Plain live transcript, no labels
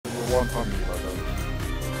100 by then.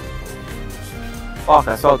 Fuck,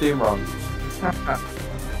 I spelled Doom wrong.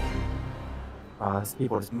 This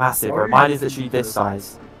keyboard is massive, bro. Mine is literally this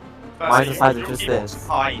size. Mine's the size of just this.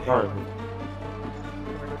 Sorry.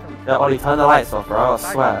 Yeah, Ollie, turn the lights off, bro. I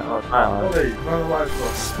swear. Oh, Ollie, turn the lights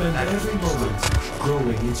off. Spend every moment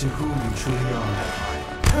growing into who you truly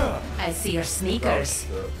are. I see your sneakers.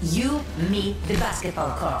 You meet the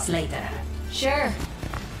basketball courts later. Sure,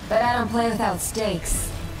 but I don't play without stakes.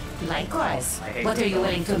 Likewise. What are you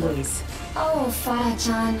willing to lose? Oh,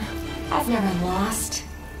 Farah-chan, I've never lost.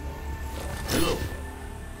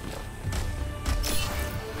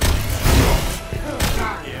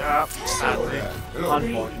 Yeah, sadly.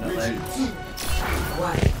 Unfortunately.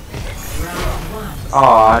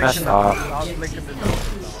 Oh, I messed up.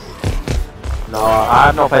 No, I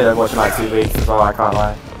have not played Overwatch in like 2 weeks as well, I can't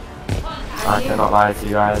lie. I cannot lie to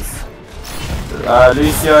you guys.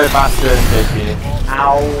 Lucio, Bastion, Digby.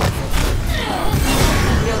 Ow.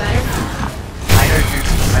 I know you.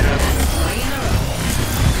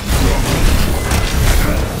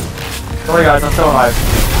 Sorry guys, I'm still alive.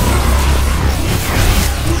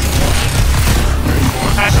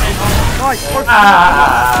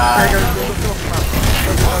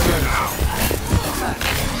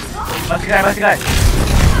 Let's go, let's go.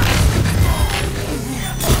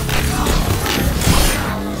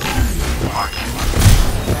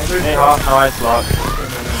 Hey, half nice block.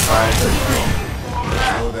 Right.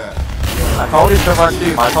 I told him to run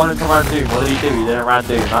Doom, What did he do? He didn't run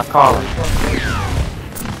Doom, that's Carlin.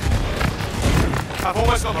 I've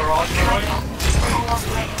almost got Mirage for right.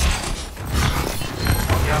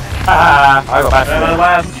 I got back to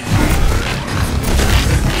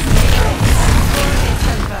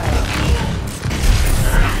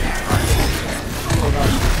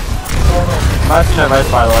Nice to know most,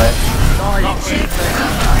 by the way.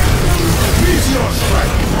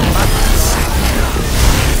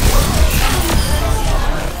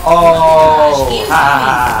 Oh!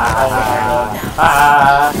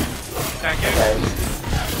 Thank you. Okay.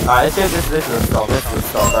 Alright, this is a stop,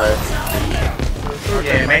 bro.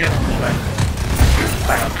 Yeah, made it.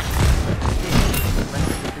 Back up.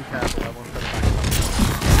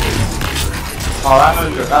 Oh,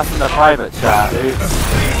 that's in the private chat, dude.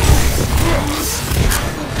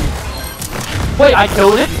 Wait, I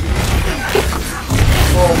killed it?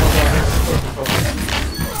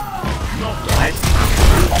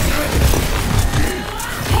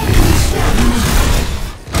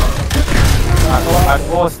 I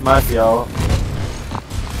forced Marcio.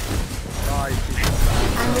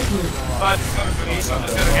 But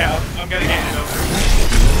I'm gonna get it over.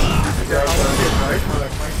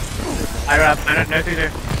 I don't know who to.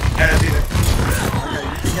 I don't know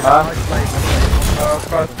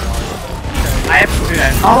I have to do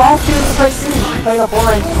that. I'm asking you to play C. You play a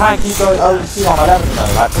boring tank, you go OC on 11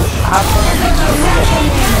 though. Like,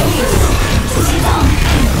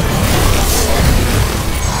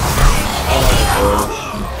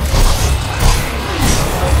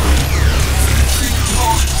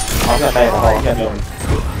 I'll get made, I'll get made.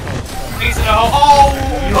 He's in a hole.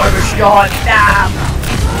 Oh! You overshot, damn!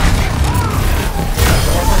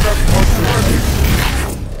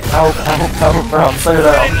 Help, bro, I'm so low.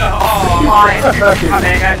 Oh, fine.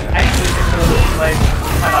 Coming,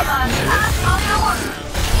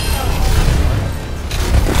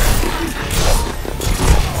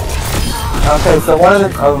 Okay, so one of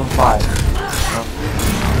them, oh, 5.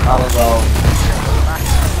 That was all.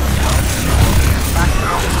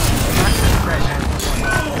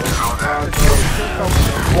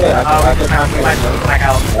 Yeah, I can back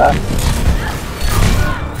out.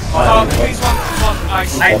 Oh, please one.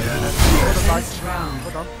 Nice.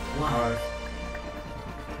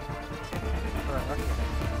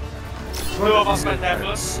 Two of us went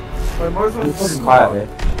deathless. Quietly.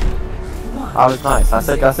 I was nice. I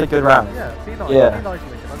said good round. Yeah.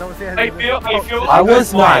 I feel. I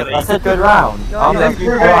was nice. I said good round. I'm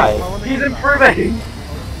improving. He's improving.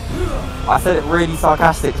 I said it really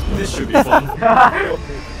sarcastic. This should be fun.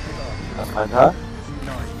 That's fine, huh?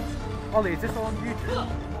 Ollie, is this on YouTube?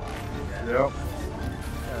 Yep.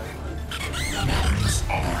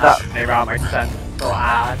 They round my sense.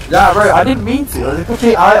 Yeah, bro, I didn't mean to.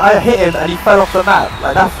 I hit him and he fell off the map.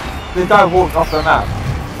 Like, that's... This guy walked off the map.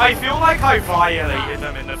 I feel like I violated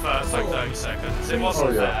them in the first like 30 seconds. It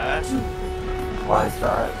wasn't fair. Why is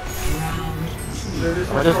that?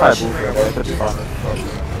 I just tried bullshit, but it could be fun.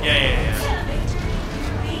 Yeah.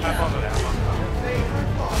 Have fun with it.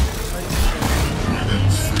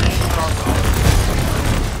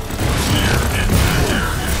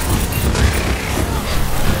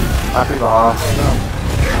 I think I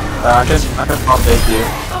can update you.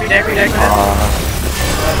 Free deck.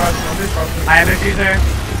 I have a user.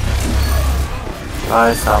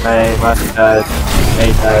 Nice, not me. Left dead.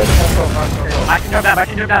 Eight dead. I can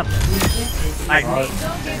jump down. Nice.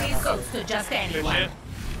 Don't give these coats to just anyone.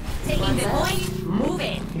 Taking the point, move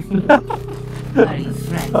it. Are you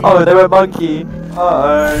threatened? Oh, they were monkey.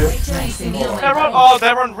 Uh-oh. Tracing your They're on.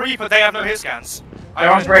 They're on Reaper. They have no hit scans.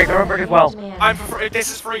 They're on break as well. I'm for free. This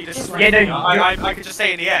is free. Yeah, no, I could just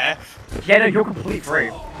stay in the air. Yeah, no, you're complete free.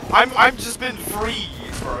 I'm just been free,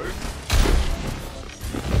 bro.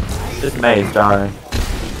 This maze, jarring.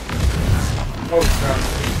 Oh, snap.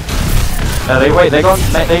 No, they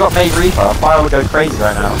got Made Reaper. Fire would go crazy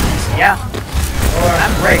right now. Yeah.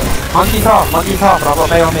 I'm break. Monkey's off, and I've got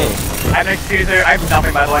May on me. I have no user. I have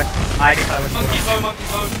nothing, by the way. I think I was. Monkey's low.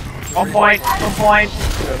 On point.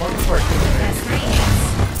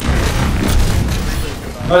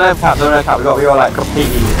 No left cap, we were like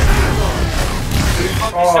completely...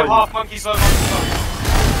 Monkey's low, half, monkey's low.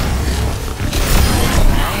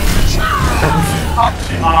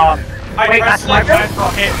 Wait, that's my red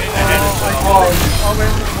rocket in the head.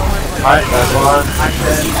 Alright, there's one.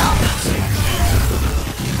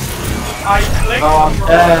 I clicked. Oh, I'm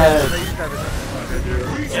dead.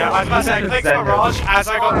 Yeah, I was about to say, I clicked Mirage as I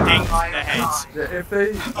got dinged in the head. Yeah, if they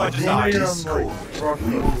I just died.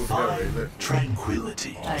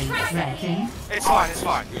 Tranquility. Are you threatened? It's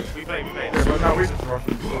fine. We play. Yeah, but now we just rush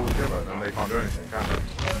them all together and they can't do anything, can they?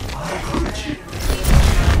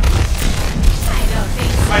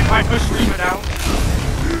 I pushed Reaper down.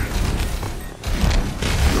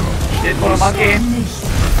 Did for a monkey.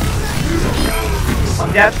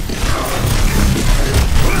 I'm dead.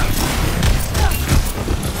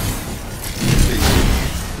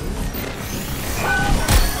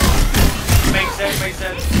 Makes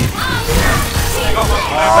sense.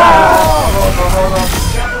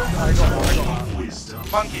 I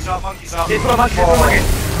got monkey's up. Did for a monkey.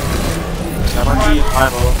 Yeah, monkey,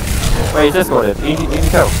 primal. Wait, he just got it. Easy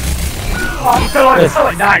kill. Oh, I'm still on it.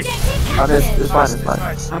 Nice. It's fine.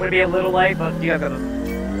 I'm gonna be a little late, but you guys got it.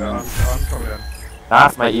 Yeah, I'm coming in.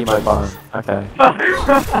 That's my emo button. Okay.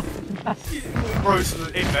 Bro's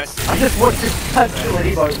invested. I just watched this kill an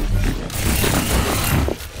emote.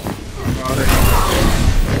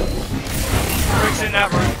 Rick's in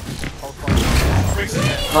that room.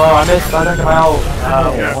 Oh, I missed. I don't get my ult.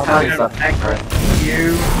 Yeah. What is that? Excellent.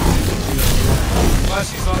 You.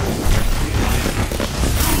 Mercy's low.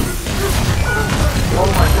 Oh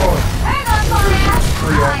my god. Hang on,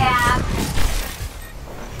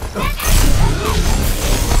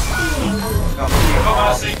 Got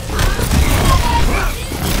Mercy.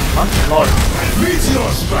 Lord.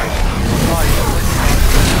 Meteor strike.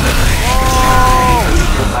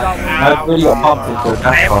 I've really got pumped into a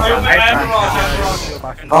I gas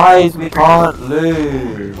box. Guys, we can't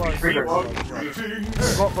lose. Free We've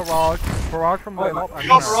got Barrage from the top, You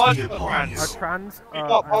got Barrage with the and Trans. Trans, You've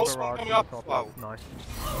got and Pulse Barrage coming from up the as top. well. Nice.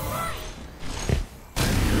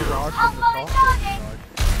 Barrage from the top.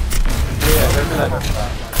 Yeah, there's no.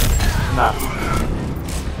 Nah.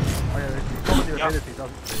 Oh yeah, he's got the ability,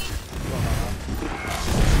 doesn't he?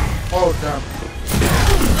 Oh damn.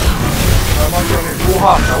 Wall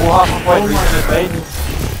half point, we can invade.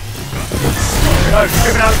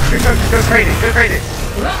 Go crazy.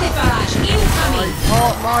 Rocket barrage incoming.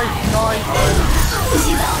 Oh, nice.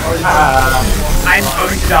 I'm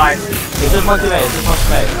going to die. It's just monkey mate.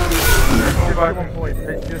 Give out 1 point.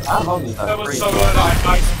 It's just How long is That that? was Three. so good. I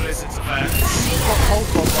might Blizzard's affair. Pulse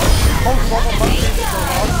bomb on monkey.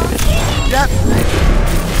 Yep.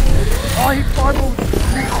 Oh, he fireballed.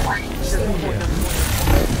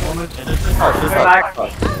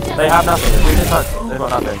 They have nothing. We just touch. They've got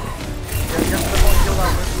nothing.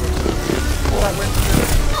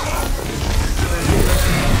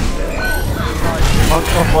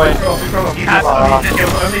 Monkey on point. You have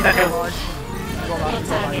only that hill.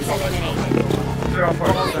 Targets eliminated.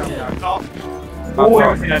 Top. Oh,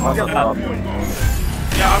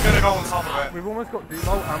 Yeah, I'm gonna go on top of it. We've almost got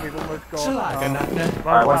Dumo and we've almost got.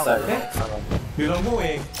 Alright, 1 second.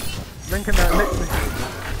 Lincoln there, literally.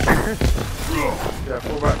 Yeah,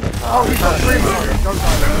 fall back. Oh, he's got 3 more. Go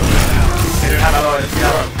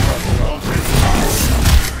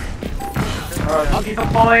I'll keep a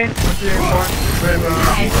point.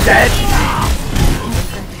 He's dead.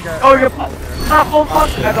 Oh, you're platform fuck.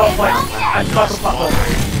 I got a point. I'm stuck on platform.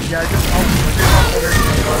 Yeah, just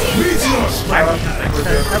Meteor strike.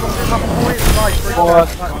 everyone just have a point. Nice, bring Oh, it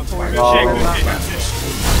back.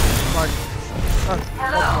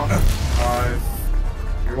 Nice.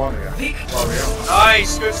 You won again.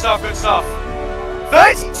 Nice, good stuff.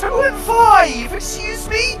 32 and 5. Excuse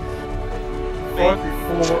me.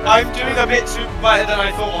 I'm doing a bit too better than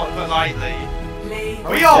I thought, but like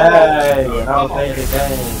we are. Yay! Now we're playing the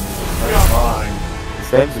game. That's fine. This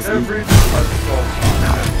game's just easy.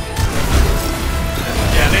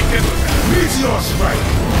 Yeah, they could. Meteor strike!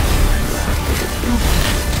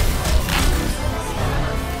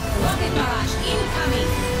 Rocket barrage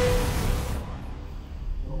incoming.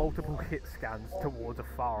 Multiple hit scans towards a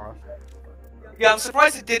Farah. Yeah, I'm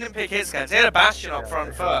surprised it didn't pick hit scans. They had a Bastion up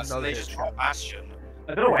front first, and they just dropped Bastion.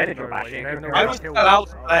 I don't know why they dropped Bastion. I was just allowed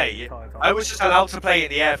to play. I was just allowed to play in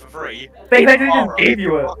the air for free. They just gave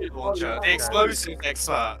you it. Rocket launcher, the explosive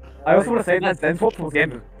expert. I also want to say that then swap towards the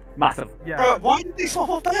end was massive. Yeah. Bro, why did they swap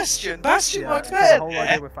off Bastion? Bastion worked The better. whole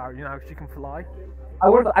idea with Farah, you know how she can fly? I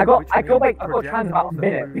got trans about a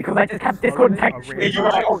minute because I just kept disconnecting. But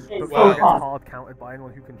Farah gets hard counted by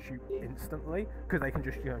anyone who can shoot instantly because they can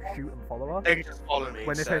just shoot and follow her. They can just follow me.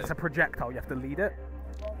 When if it's a projectile, you have to lead it.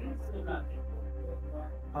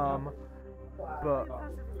 But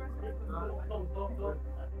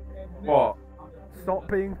What? stop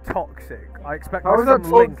being toxic. I expect How is this that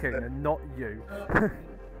from Lincoln toxic? and not you.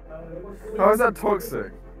 How is that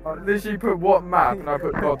toxic? I literally put what map and I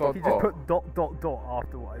put dot dot He dot. just put dot dot dot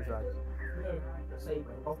after what I said.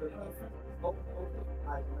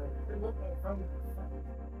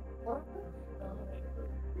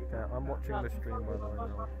 Yeah, I'm watching the stream by the way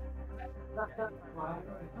now.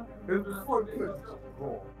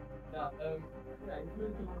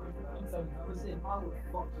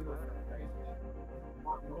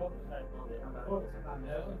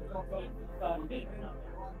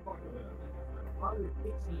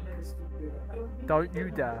 Don't you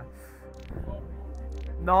dare.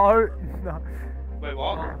 No, no. Wait,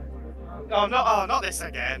 what? Oh, not this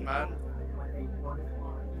again, man.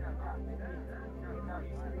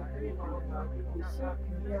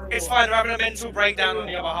 It's fine, they're having a mental breakdown on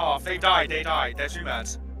the other half. They died, they're too mad.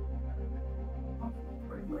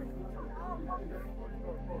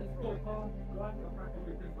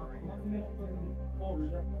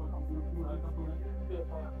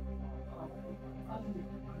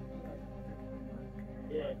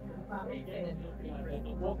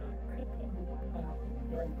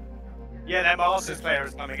 Yeah, that Masters player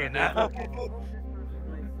is coming in now.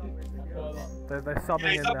 They're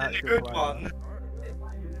subbing in that. A good one.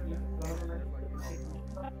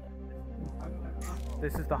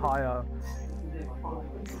 This is the higher.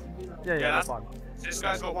 Yeah, that's fine. This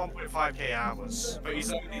guy's got 1.5k hours, but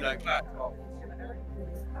he's only like that.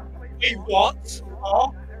 Wait, what?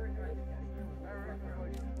 Oh?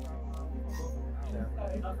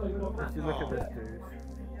 If you look at this dude.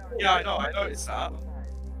 Yeah, I know, I noticed that.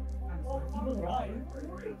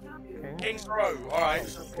 King's Row,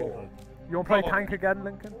 alright. You want to play tank again,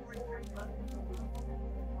 Lincoln?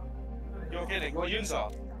 You're kidding. What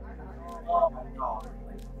Yunza?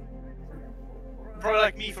 Probably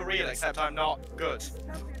like me for real, except I'm not good.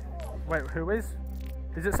 Wait, who is?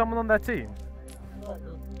 Is it someone on their team?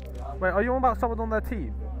 Wait, are you on about someone on their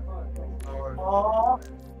team?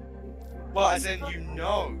 Well, as in you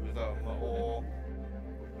know them, or...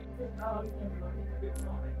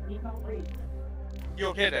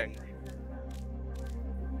 You're kidding.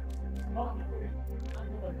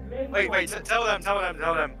 Wait, tell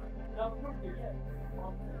them.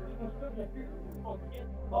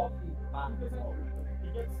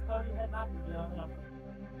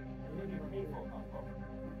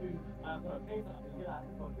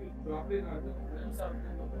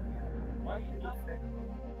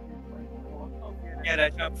 Yeah,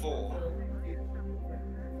 they're jump 4.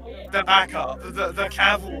 The backup, the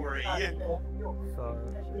cavalry. So...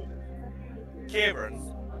 Kieran.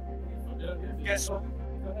 Guess what?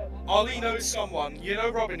 Ollie knows someone. You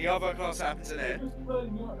know Robin, the other class that happens in it.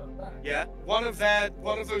 Yeah. One of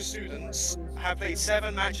those students have played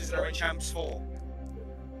 7 matches and are in Champs 4.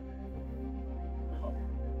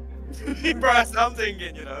 Bro, that's what I'm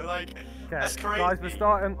thinking, like, that's crazy. Guys, we're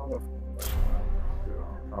starting.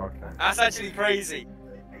 Okay. That's actually crazy.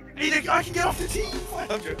 I can get off the team!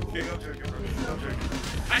 I'm joking.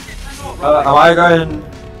 Am I going...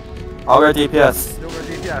 I'll go DPS. You'll go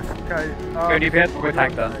DPS, okay. Go DPS, we'll go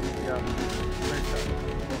tank then.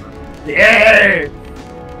 Yeah. Yay!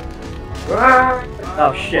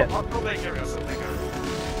 Oh shit. I'll play Kyrios,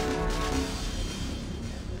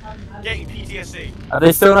 Getting PTSD. Have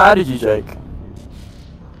they still not added you, Jake?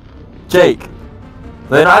 Jake?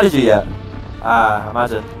 They not added you yet? Ah,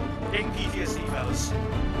 imagine. Getting PTSD, fellas.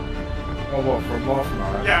 Oh, what, from last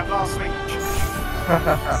night? Yeah, last week.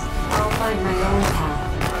 I'll find my own path.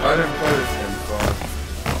 I didn't play this game,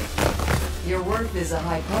 so... Your work is a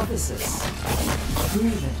hypothesis.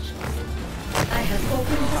 Prove it. I have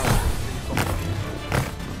opened the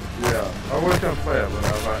I was gonna play it, but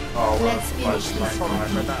I was like, oh, well, Let's finish this.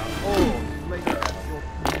 Oh, lady,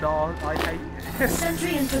 no, I hate it.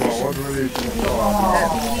 Sentry in well, position. what really is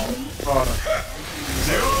oh,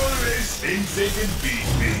 They always think they can beat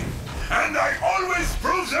me, and I always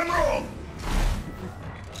prove them wrong.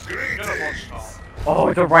 Greetings. Oh,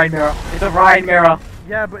 it's a Rhine mirror. It's a Rhine mirror.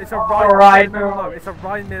 Yeah, but it's a Rhine Rhine mirror. No, it's a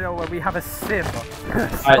Rhine mirror where we have a sim.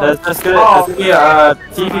 Alright, there's gonna be a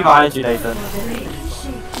TP behind you, Nathan.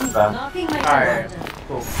 There. Knocking my Alright, door.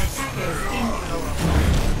 cool. Attackers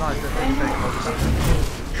incoming.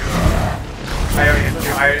 I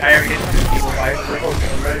already hit two people by.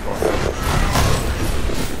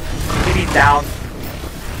 He's down.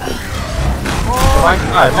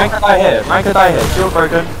 Man could die here. Man could die here. Shield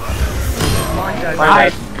broken.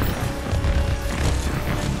 Nice.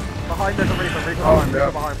 Behind there's a Reaper, Reaper Oh, behind, yeah.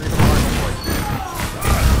 Reaper behind.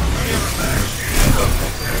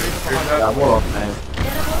 Yeah, Warlock, man.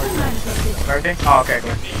 Everything? Oh, okay, cool.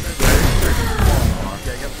 Yeah,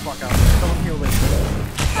 get the fuck out. Someone heal this.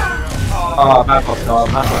 Oh, Madlock's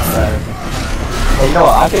not. Madlock's there. Well, you know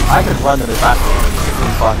what? I could run to this back.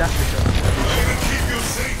 It's fun.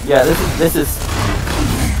 Yeah,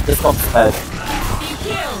 this bomb's dead.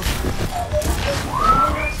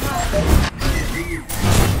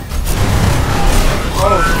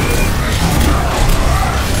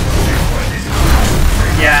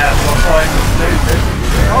 Yeah, that's one point.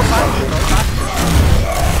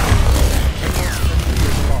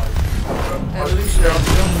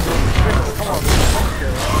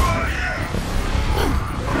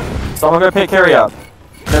 Someone go pick Carry up.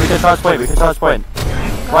 Then we can charge point.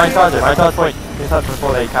 Ryan charge it. Ryan charge point. We can charge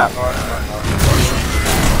before they cap.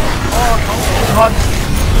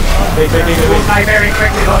 Big. Die very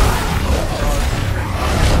quickly, look.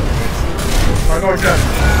 I know again.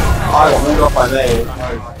 I got moved off by May.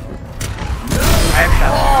 I am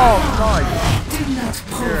shot. Oh, nice. Do not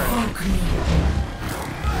provoke me.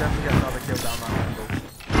 Definitely get another kill down that angle.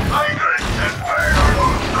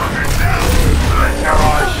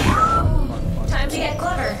 Time to get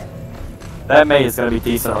clever. Their May is gonna be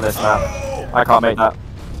decent on this map. I can't make that.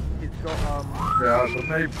 He's got, Yeah, the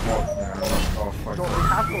main boss now. Oh, fuck. we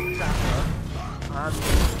have got Shatter, and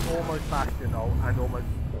almost Bastion, and almost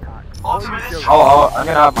Attack. I'm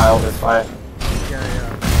gonna have my oldest fight. Yeah.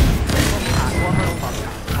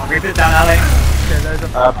 Reaper's down, alley. Okay, there's a...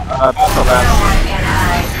 Battle man.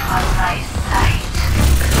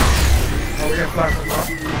 Oh, we get flash from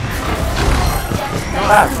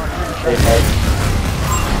that. Okay.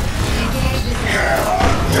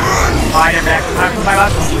 Fine, I'm back. I'm from my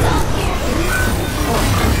last.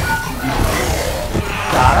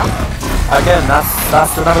 Again,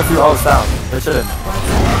 that's the number 2 holds down. They shouldn't.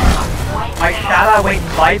 My Shadow waiting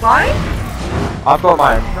bye-bye? I've got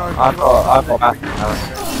mine. I've got back now.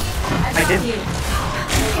 I didn't.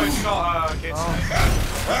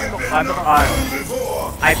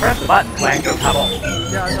 I pressed the button when I go come on.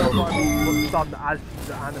 Yeah, I know, but what's done as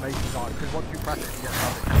the animations are, because once you press it, you get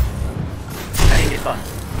damage. I think it's fun.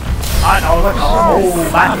 Oh no, look. Oh,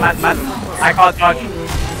 man. I can't dodge.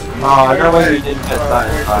 Oh, I don't know whether you didn't get that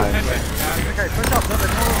in time. Okay, push up, push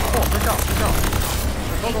up.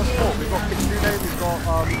 We've got sport, we've got Kitsune, we've got,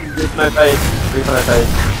 No face. Replay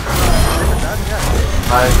face.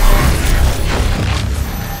 Nice.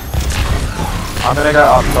 I'm gonna go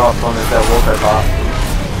up top on this little walker part.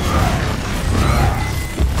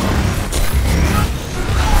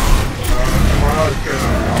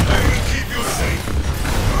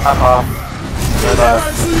 Up.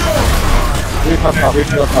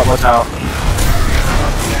 Replay up, watch out.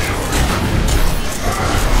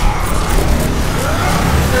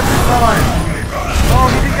 Oh,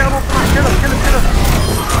 he didn't get him off the kill him.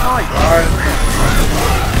 Nice.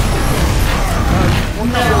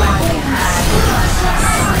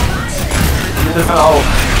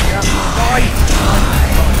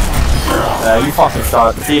 Yeah, you fucking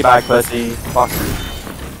start. Teabag, pussy. Fuck you.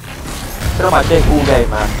 Been on my dick all game,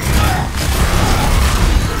 man.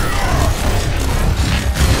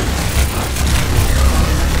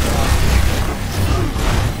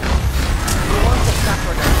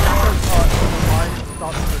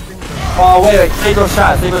 Oh wait, save your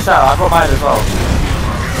shot, I've got mine as well.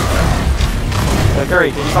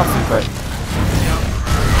 Curry, can you come too quick?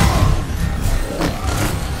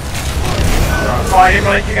 Oh, I didn't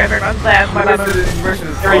really think I very much left. My bad.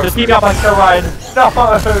 Curry, just keep me up until Ryan. No!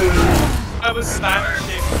 I was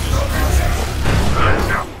standing.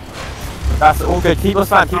 That's all good. Keep your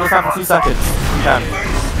spam for 2 seconds. You can.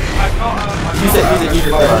 Use it.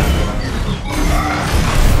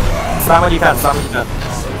 Spam when you can,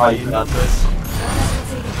 Oh, you can.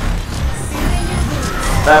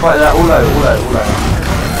 They're all low, all low, all low.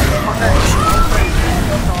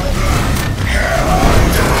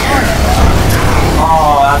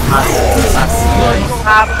 Oh, that's massive. That's good.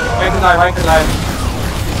 Rank and low, rank and low.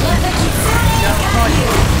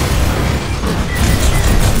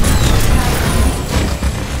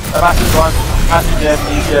 Massive one. Massive gem,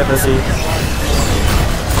 easier to see.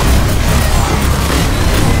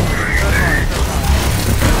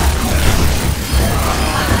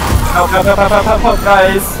 Help,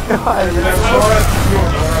 guys!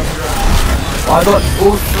 I got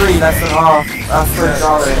all 3 less than half. That's so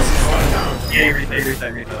jarring.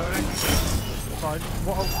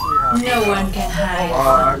 No one can hide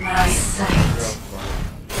from my sight.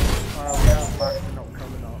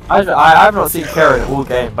 I've not seen Karen all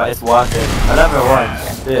game, but it's working. I never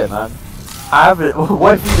once. Yeah, man. I haven't.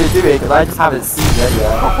 What have you been doing? Because I just haven't seen it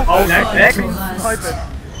anywhere. Oh, next.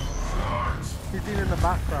 He's been in the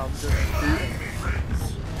background just shooting.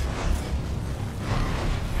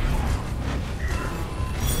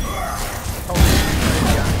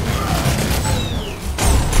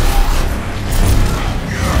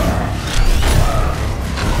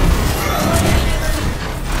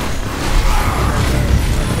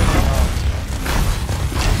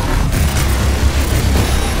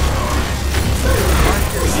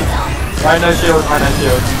 Rhino shield, Rhino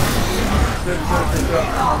shield.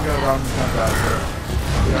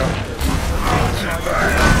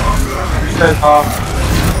 Goes half.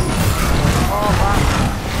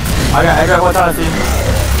 I got mortality.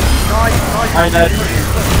 I'm dead.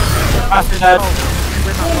 Master dead.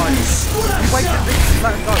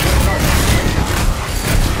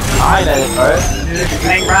 I let it go.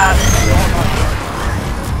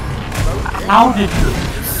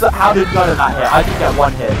 How did none of that hit? I didn't get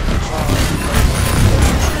 1 hit.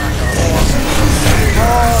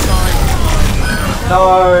 No!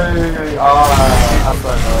 Oh, that's so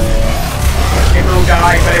annoying. It will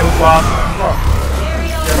die, but it will work.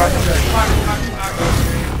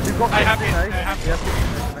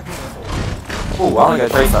 Oh, I want to go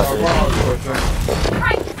Trace actually.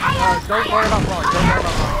 Don't worry about Brian, don't worry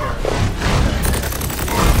about Brian.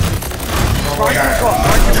 Brian's got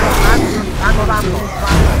and on Amnon.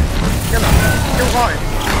 Kill him. Kill Brian.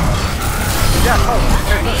 Yeah, oh.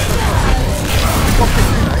 He's got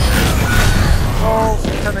 15, mate. Oh,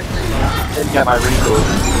 10 XP. Didn't get my recall.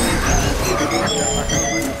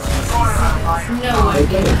 No one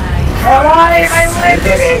can hide. Alright,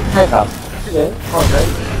 Pick up. Yeah, okay.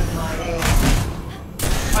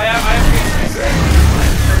 I am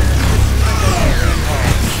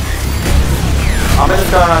I'm gonna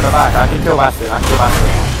just go around the back. I can kill Bastion. I can kill Bastion.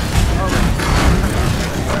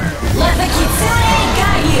 Let the Kitsune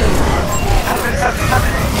guide you.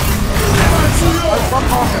 Run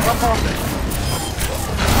past it, run past it.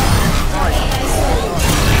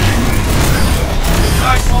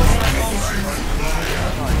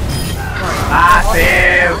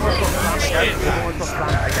 Massive!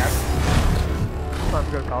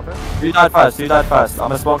 Who died first? Who died first?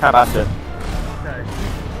 I'm a small camp Bastion.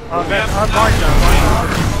 Okay.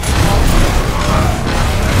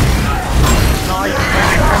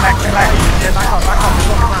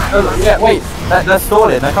 Oh, yeah, wait. They're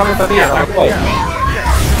stalling. They're coming for me. Wait.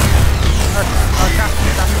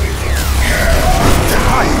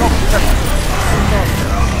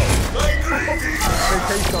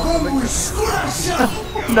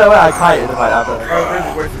 No way, I kited if I ever.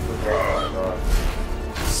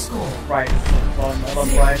 Right,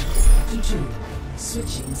 on line.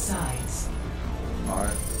 Switching sides.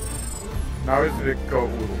 Alright. Now is it go all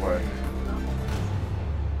the way?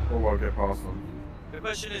 Or will I get past them? The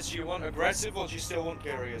question is, do you want aggressive or do you still want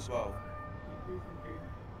Gary as well?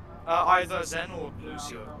 Either Zen or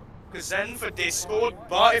Lucio. Because Zen for Discord,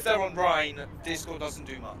 but if they're on Rhine, Discord doesn't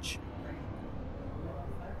do much.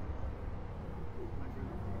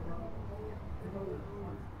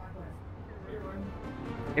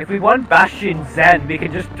 If we want Bastion Zen, we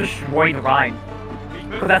can just destroy the Rhine.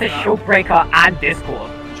 Because that's a shield breaker and Discord.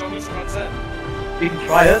 Do you want me to run Zen? We can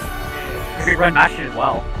try it. If we run Bastion as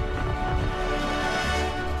well.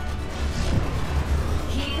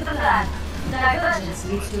 Key to the plan. Divergence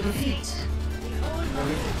leads to defeat.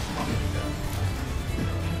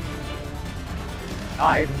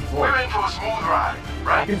 Nice. We're in for a smooth ride,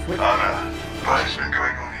 right? What's been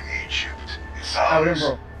going on in Egypt? It sounds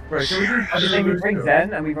Wait, can we do I think we bring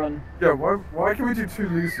Zen and we run. Yeah, why can we do 2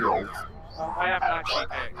 Lucios? I haven't actually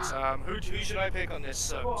picked. Who should I pick on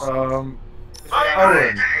this? Owen,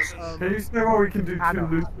 can you say what we can do 2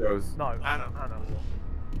 Lucios? No, Anna.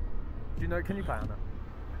 Do you know, can you play Anna?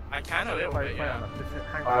 I can a little bit, yeah.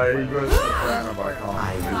 I go to the banner, but I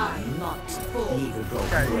can't. I'm not leave the goal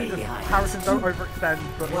Okay, way just behind. Harrison, don't overextend,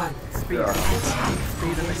 but speed. Yeah.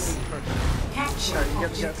 Speed and keep pushing. Okay, you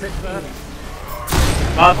get a pitch there.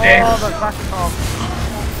 Up there. Oh, that's flashing off.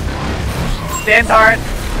 Stand turret.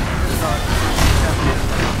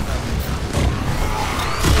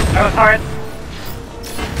 No turret.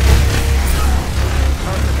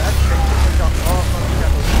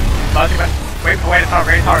 Wait for the turret,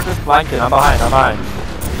 wait turret. Just flanking, I'm behind.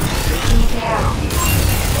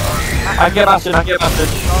 I can get Bastion. No, I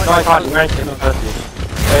can't. You're ranking on 30. Wait,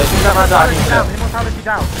 as soon as that runs out, I can kill. Immortality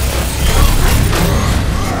down.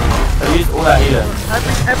 So use all that healing.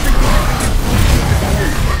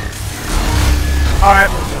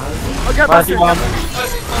 Alright. Okay, Mercy one.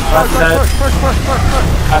 Mercy dead. Push.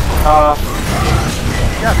 Astra.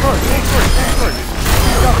 Yeah, push.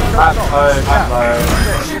 Back low.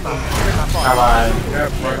 Come on. Yeah,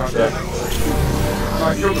 right on. Shit. I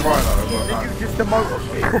killed the rhino, but You just demote.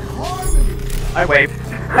 I wave.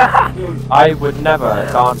 I would never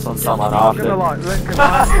dance on someone I'm gonna after. lie, look, 'cause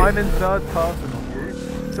I'm in third person on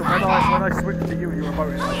you, so when I switch to you, you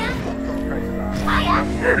remote it.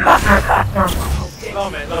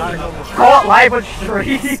 Caught live on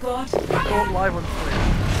stream. Caught live on stream.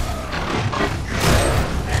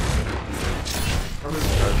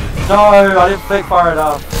 No, I didn't flick far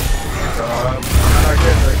enough.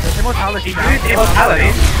 Immortality.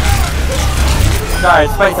 Immortality. Jared,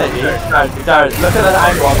 spectate me. Jared, look at that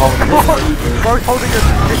angle I'm on. Both holding a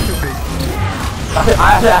pistol beam.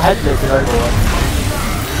 I had a headless in Overwatch.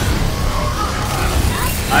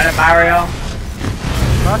 I have Mario.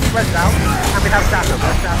 Mercy went down, and we have Shadow.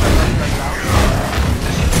 Mercy went down.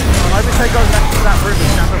 I would say go left to that room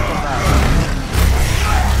and Shadow from there.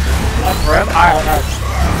 Left room? Alright.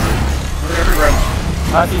 Every room.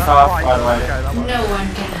 Mercy's half, by the way. Okay, that works. No one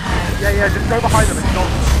can hide. Yeah, just go behind them and stop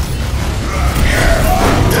them.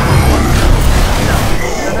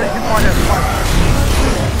 And then you can find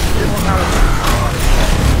it.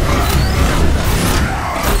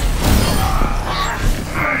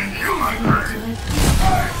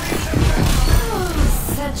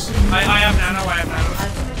 I have nano.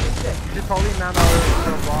 You just hold nano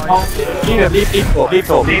for a while. Oh,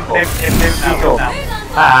 leave talk.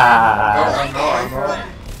 Ah.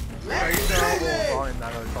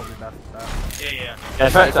 Yeah,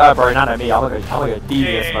 thanks to bro, nano me, I'm gonna go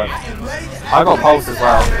devious, but I got pulse as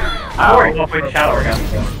well. Sorry, off with the shadow again.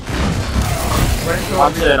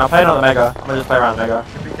 I'm chilling, I'm playing on the mega. I'm gonna just play around the mega.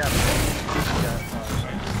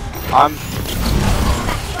 I'm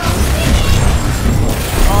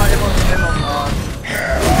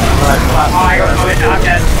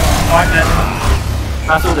I'm dead.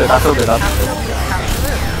 That's all good.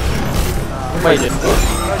 Wait,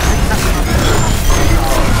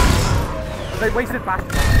 They wasted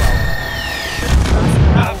Bastion as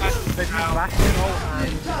well. They used Bastion and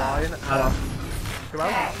Ryan and who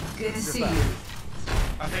else? Good to see you.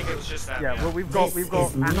 I think it was just that. Yeah, well we've got Nano,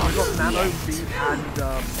 Beat and You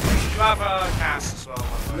have a cast as well.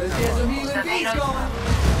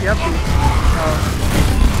 yeah, Beat.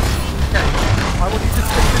 Okay, I want you to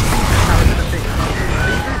stick this character to Beat.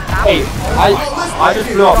 hey, I just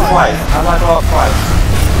blew up twice. How did I blow up twice?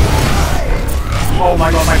 Oh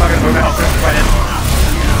my god, my fucking movement helps us right in.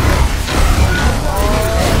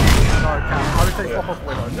 No, Cam, I would say swap off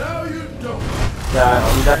Widow. now you don't. Yeah,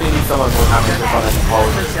 you definitely need someone more happy to run and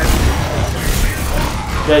hold.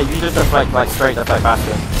 Yeah, you just deflect, like straight deflect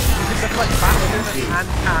Bastion. You can deflect Bastion and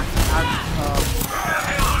Cat and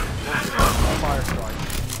Fire Strike.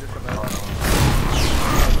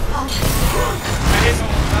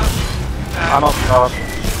 I'm off guard.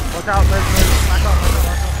 Watch out, there's back up.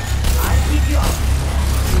 I'll keep you up.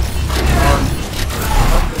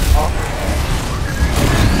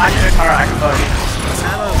 I can do turret, I can push.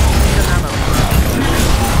 Nano.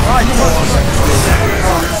 Right,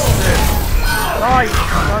 right.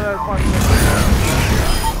 No, fine.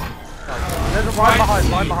 There's a line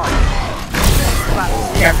behind.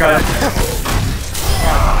 Yeah, go ahead.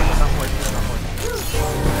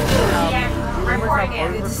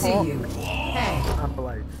 Good to see you. Hey, And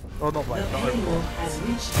Blades. Oh, not Blades, not Overwatch. has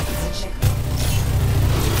reached the check.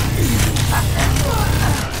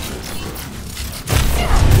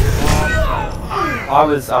 I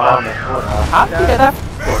was around the corner. How did you get that?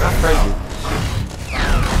 That's crazy.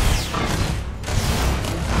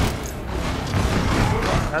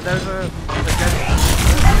 And there's a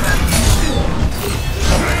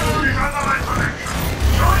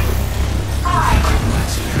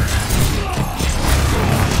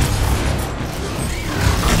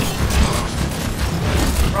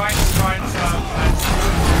Right.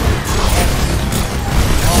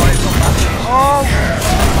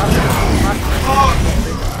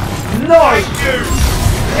 No! Thank you!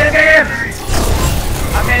 Get him!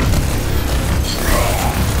 I'm in.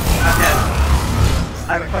 I'm dead.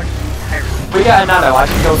 I'm fucking. We get a nano, I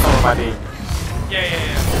can kill some of my team. Yeah.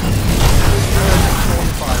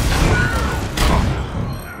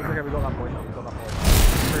 Okay, we got that point now. We got that point.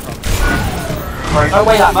 Bro, no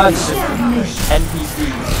way that merge is just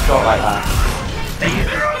NPC shot like that. They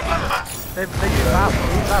use that.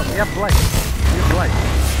 We have Blade.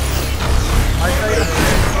 I say it's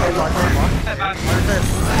like Overwatch. I say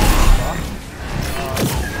it's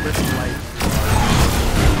with Blade.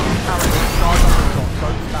 Character charge up the shot,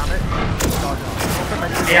 don't spam it. Charge up.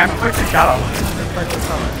 Yeah, I'm quick to shadow. Character,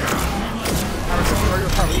 throw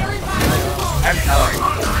your turret. I'm telling.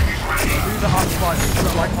 Do the up slightly, put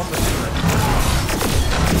it like on the turret.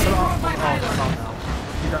 Put it up. Oh, it's not now.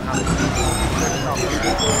 You don't have it.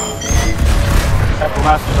 Couple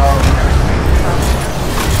matches are.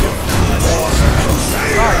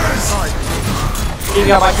 Nice. You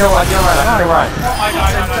got my kill, I feel right, I feel right.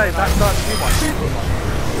 That's not too much.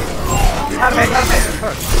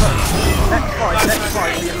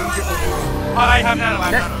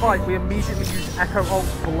 Next fight, we immediately use Echo Ult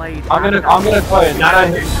Blade. I'm gonna clone.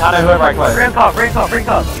 Nano whoever I clone.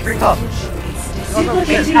 Bring up.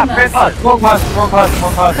 Wrong person.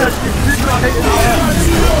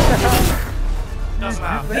 Doesn't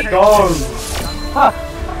matter. Let's go.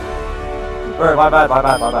 Bro, my bad.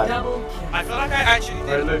 I feel like I actually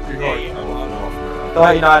did. Literally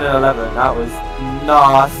 39 and 11, that was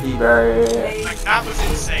nasty, bro. Like, that was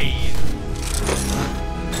insane.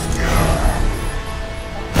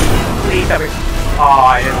 Please, I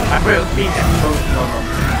will beat him.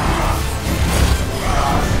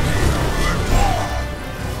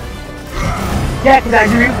 Yeah, because I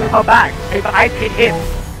knew he would come back. If I hit him.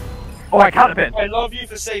 Oh, I counterpin. I love you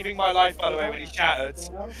for saving my life, by the way, when he shattered.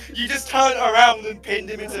 You just turned around and pinned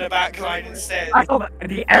him into the back line instead. I thought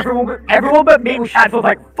everyone but me was shattered. I was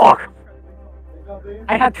like, fuck.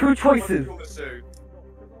 I had two choices.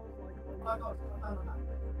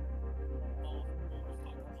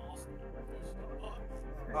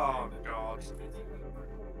 Oh, God.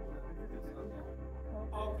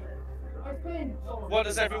 What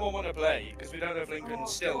does everyone want to play? Because we don't know if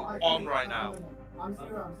Lincoln's still on right now.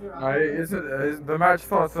 The match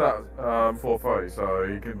starts at 4:30, so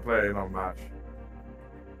you can play another match.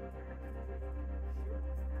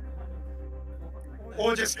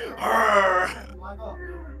 Or just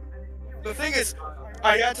The thing is,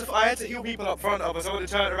 I had to heal people up front of us. I would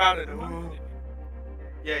have turned around and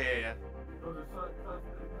yeah.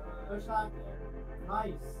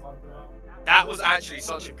 That was actually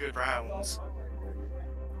such a good round.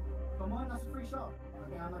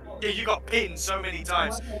 Yeah, you got pinned so many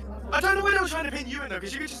times. I don't know why they were trying to pin you in though,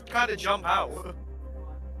 because you could just kind of jump out.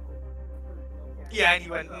 Yeah, and he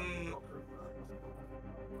went,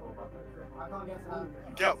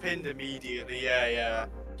 Got pinned immediately, yeah.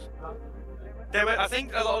 I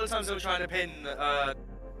think a lot of the times they were trying to pin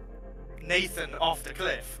Nathan off the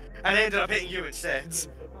cliff, and they ended up hitting you instead.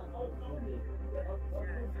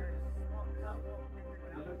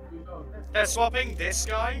 They're swapping this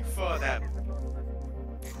guy for them.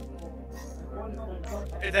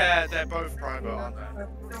 They're both private, aren't they?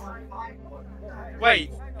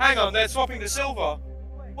 Wait, hang on, they're swapping to silver.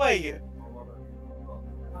 Wait.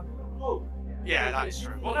 Yeah, that is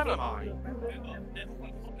true. What level am I?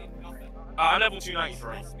 I'm level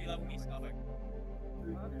 293.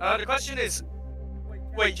 The question is,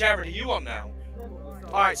 wait, Jared, are you on now?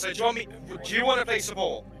 Alright, so do you want to play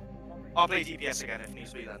support? I'll play DPS again if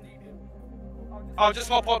needs be then. I'll just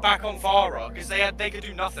hop back on Farah, because they could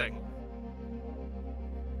do nothing.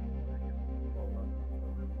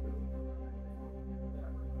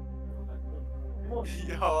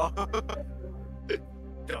 Yeah.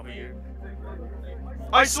 W.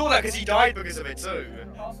 I saw that because he died because of it too.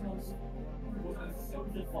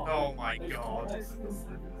 Oh my god.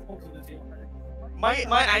 My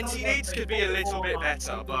anti-nades could be a little bit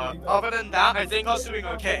better, but other than that, I think I was doing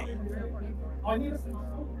okay.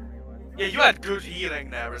 Yeah, you had good healing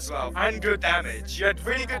there as well, and good damage. You had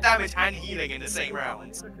really good damage and healing in the same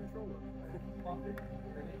round.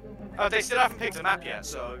 Oh, they still haven't picked a map yet,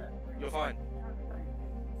 so you're fine.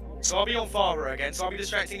 So I'll be on Farah again, so I'll be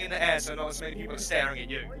distracting in the air so not as many people are staring at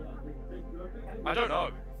you. I don't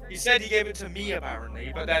know. He said he gave it to me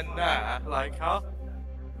apparently, but then nah, like, huh?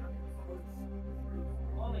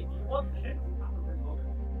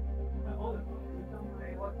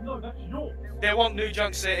 They want New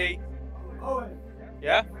Junk City.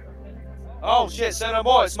 Yeah? Oh shit, say no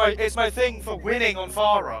more. It's my thing for winning on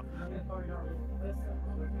Farah.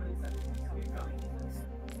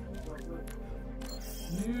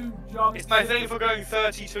 New It's my thing for going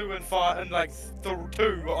 32 and like 2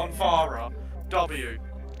 on Farah. W.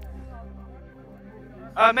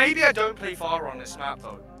 Maybe I don't play Farah on this map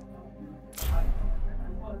though.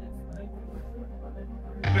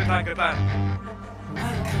 Good plan, good plan.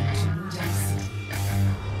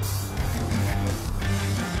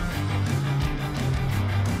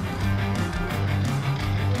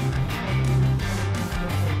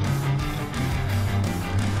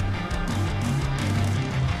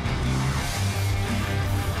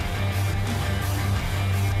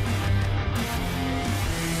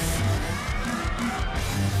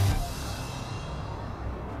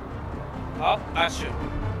 Oh, Bastion.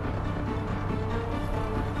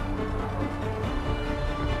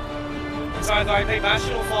 So either I play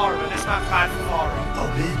Bastion or Farah, but this map's bad for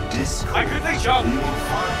Farah. Amid discord, I could play Jump. we will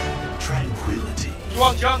find tranquility. You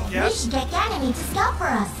want Jump, We yes? should get Ganymede to scout for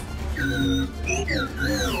us.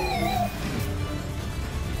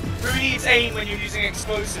 Who needs aim when you're using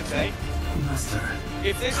explosives, eh? Master,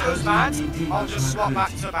 If this how goes do you bad, maintain I'll just swap back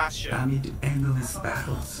to tranquility Bastion. amid endless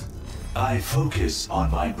battles? I focus on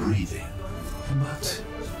my breathing. But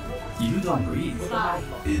you don't breathe.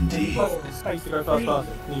 Indeed. Space to go first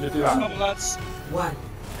person. Can you just do that? Come on, lads. One.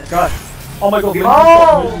 Let's go. Oh my god, Arena.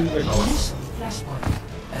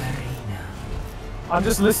 I'm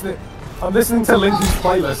just listening. I'm listening to Lindsay's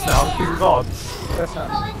playlist now because it's on.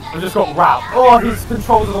 I've just got rap. Oh, his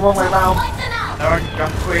controls are the wrong way around. No,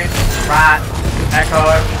 Jump Queen, Rat,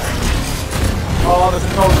 Echo. Oh, the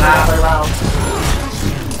controls are the wrong way around.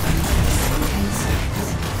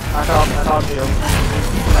 I can't deal.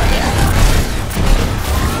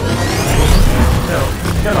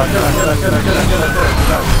 Kill her.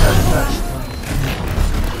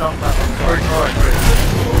 Jump back.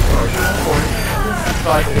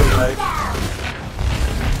 Side of his leg.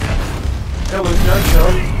 Kill him, kill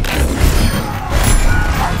him.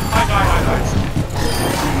 I died.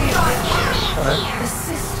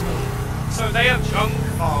 Assist me. So they have Junk,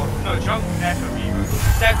 Junk Echo even.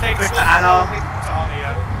 They Push to Anna.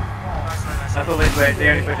 Nice. That's what they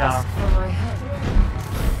only push Anna. For my head.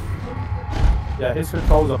 Yeah, his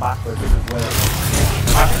controls are backwards, this is weird.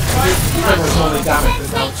 He's almost normally damaged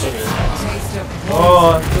and now it's Taste of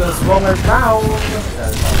oh, it's wrong way round.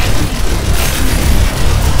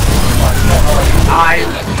 I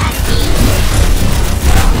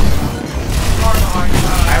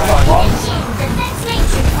want bombs.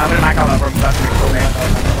 I'm gonna back out that room, that's pretty cool, man.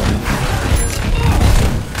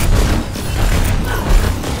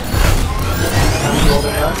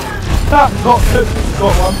 Got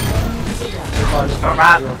one. Not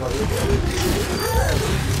bad.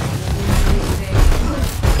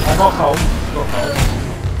 I got cold.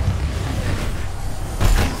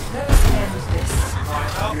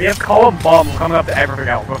 We have Cole and Bomb coming up to everything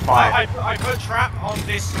else, we're fine. I put trap on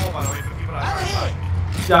this door, by the way, for people that are like.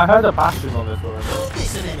 Yeah, I heard a Bastion on this one.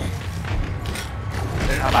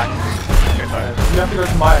 How bad? You have to go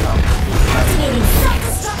to my account.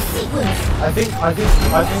 I think,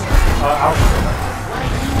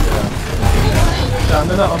 I'm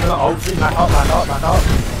gonna ult you, back up.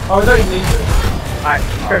 Oh, I don't even need to. Alright,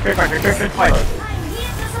 quick, fight. Go.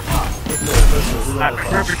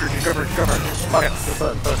 Fuck it.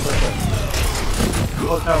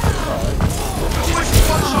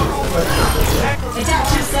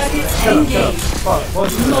 Adaptive circuits engaged.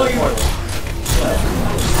 What's the point?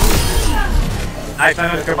 Alright, no,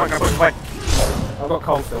 go fight. I've got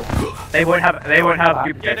cold still. They won't have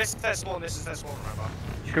Yeah, this is their spawn, remember.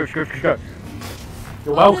 Just go.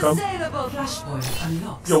 You're welcome. Unassailable flashpoint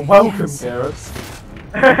unlocks. You're welcome, Garrett.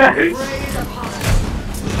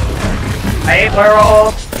 I ain't where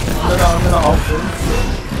all. I'm gonna ult him.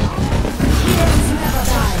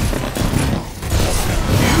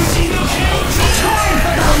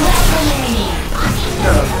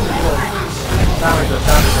 Damage him.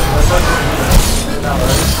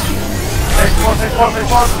 Take one.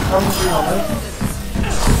 Come through on me.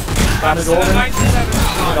 Damage all in.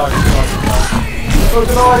 You're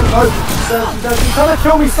trying to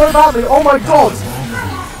kill me so badly. Oh my god.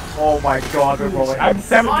 Oh my god, we're rolling. I'm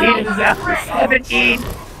 17 in disaster. 17!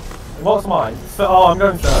 What's mine? So, oh, I'm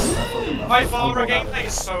going first. My Farah gameplay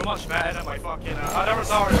is so much better than my fucking.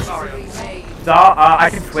 Sorry. So, I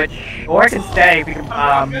can switch, or I can stay. We can,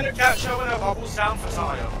 I'm gonna catch her when her bubbles down for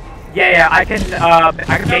Tayo. Yeah, I can gate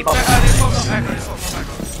bubble. This one's not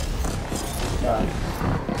Echo.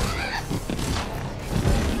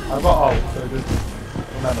 I've got ult, so just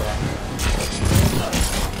remember that.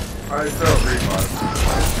 I still revive.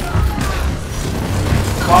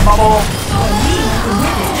 One bubble.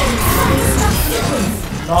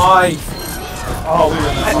 Nice! Oh, we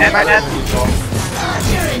were in the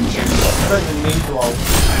Right. don't even need to ult.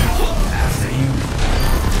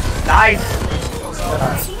 Nice!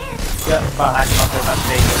 Get back.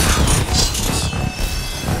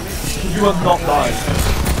 You are not dying.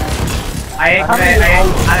 I ain't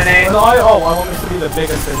When I ult, I want this to be the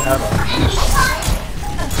biggest thing ever.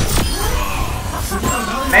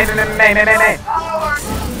 May.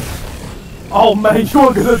 Oh mate,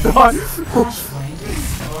 you're gonna die!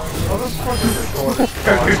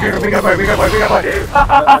 We got boy.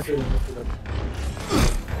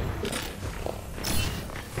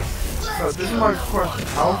 So this is my question.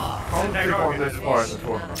 How big on this far in the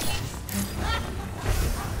tournament?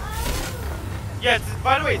 Yeah,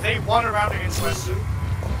 by the way, they won a round against Western.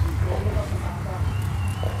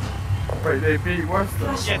 Wait, they beat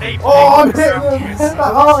Western? Yeah, they Oh, I'm hitting them!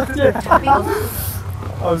 Oh, shit! I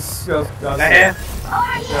was Here.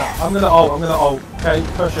 Yeah, I'm gonna ult. Okay,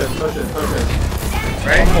 push it.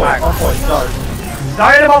 Ready? On point, go.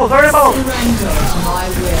 Sorry the bubble! Surrender to my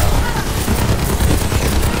will.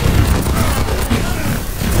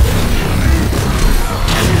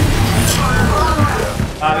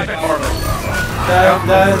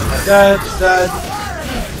 Dead.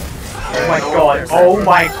 Oh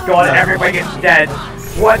my god, everybody is dead.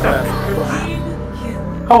 What the?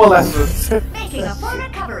 Coalescence. Making a full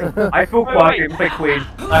recovery. I feel fucking big queen.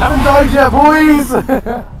 I haven't died yet, boys!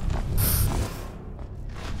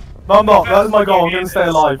 No, I'm not. That's my goal. I'm gonna stay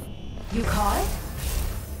alive. You caught it?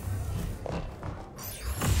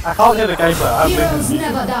 I can't hear the gameplay. I haven't Heroes been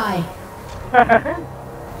never die.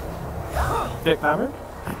 dick damage.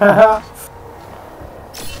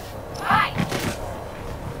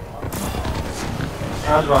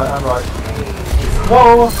 And right.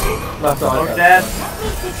 Whoa! Left side. I'm dead.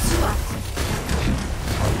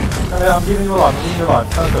 Yeah, I'm keeping you alive.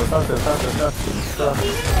 Stand still.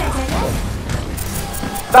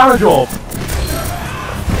 Damage orb!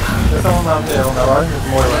 There's someone around here on their own. There's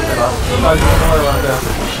more around here. There's more around here.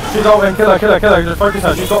 She's ulting. Kill her. Just focus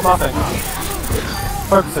her. She's got nothing.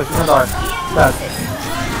 Focus her. She's gonna die. Dead.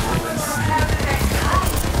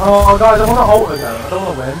 Oh, guys, I wanna ult again. I don't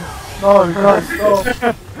wanna win. No, guys, stop.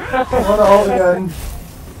 I wanna ult again.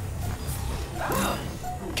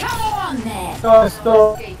 Come on then. Guys,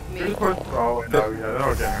 stop. Oh, no, yeah, they're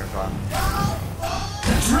not getting her in time.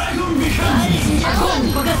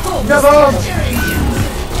 Get up!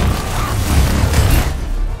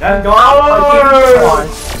 And go!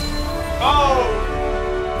 Oh!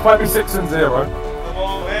 26-0. Come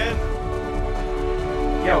on, man.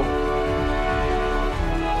 Yo.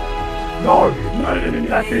 No,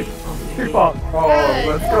 that's it. Too far. Oh,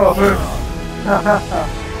 let's go.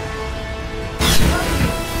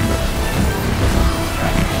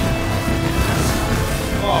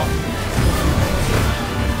 Oh.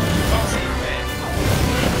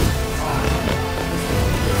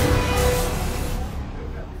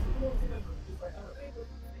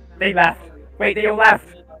 They left. Wait, they all left.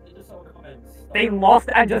 They lost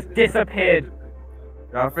and just disappeared.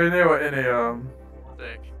 Yeah, I think they were in a,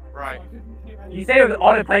 Sick. Right. You say it was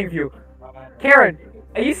on a playing field. Karen,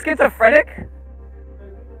 are you schizophrenic?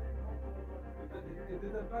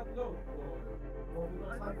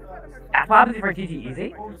 That's what happens if you're GG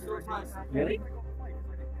easy? Really?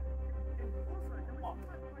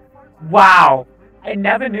 Wow. I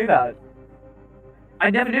never knew that.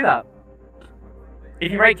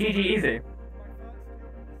 If you rate GG easy.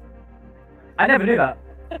 I never knew that.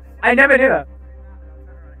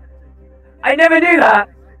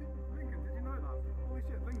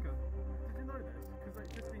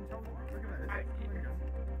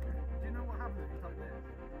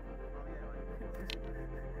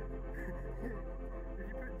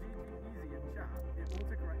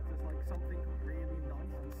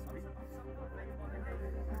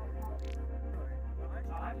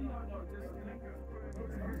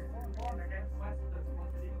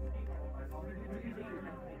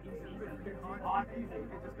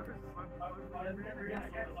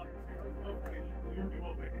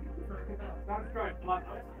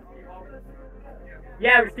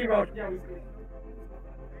 Yeah, we steamrolled.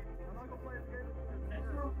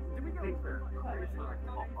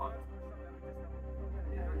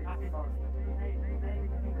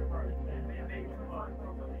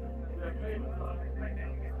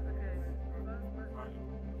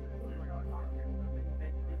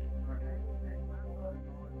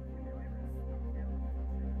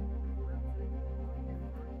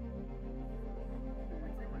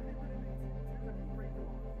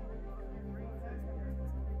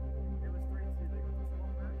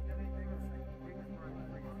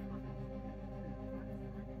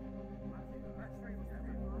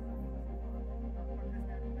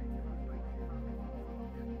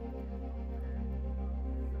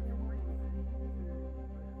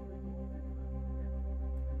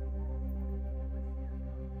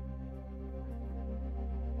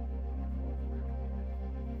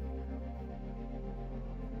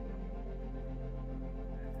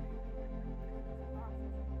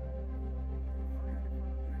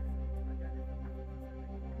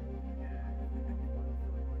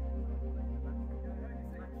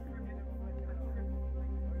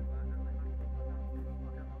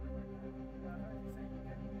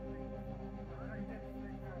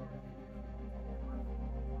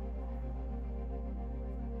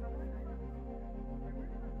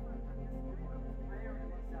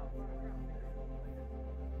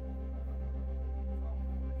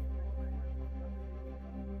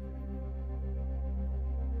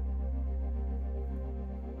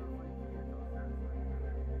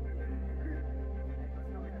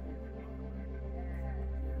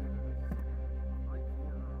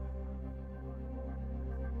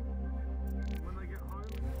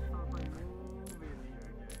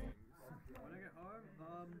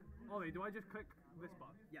 Ollie, do I just click this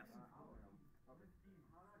button? Yes. You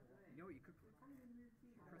know what you could press?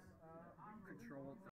 Control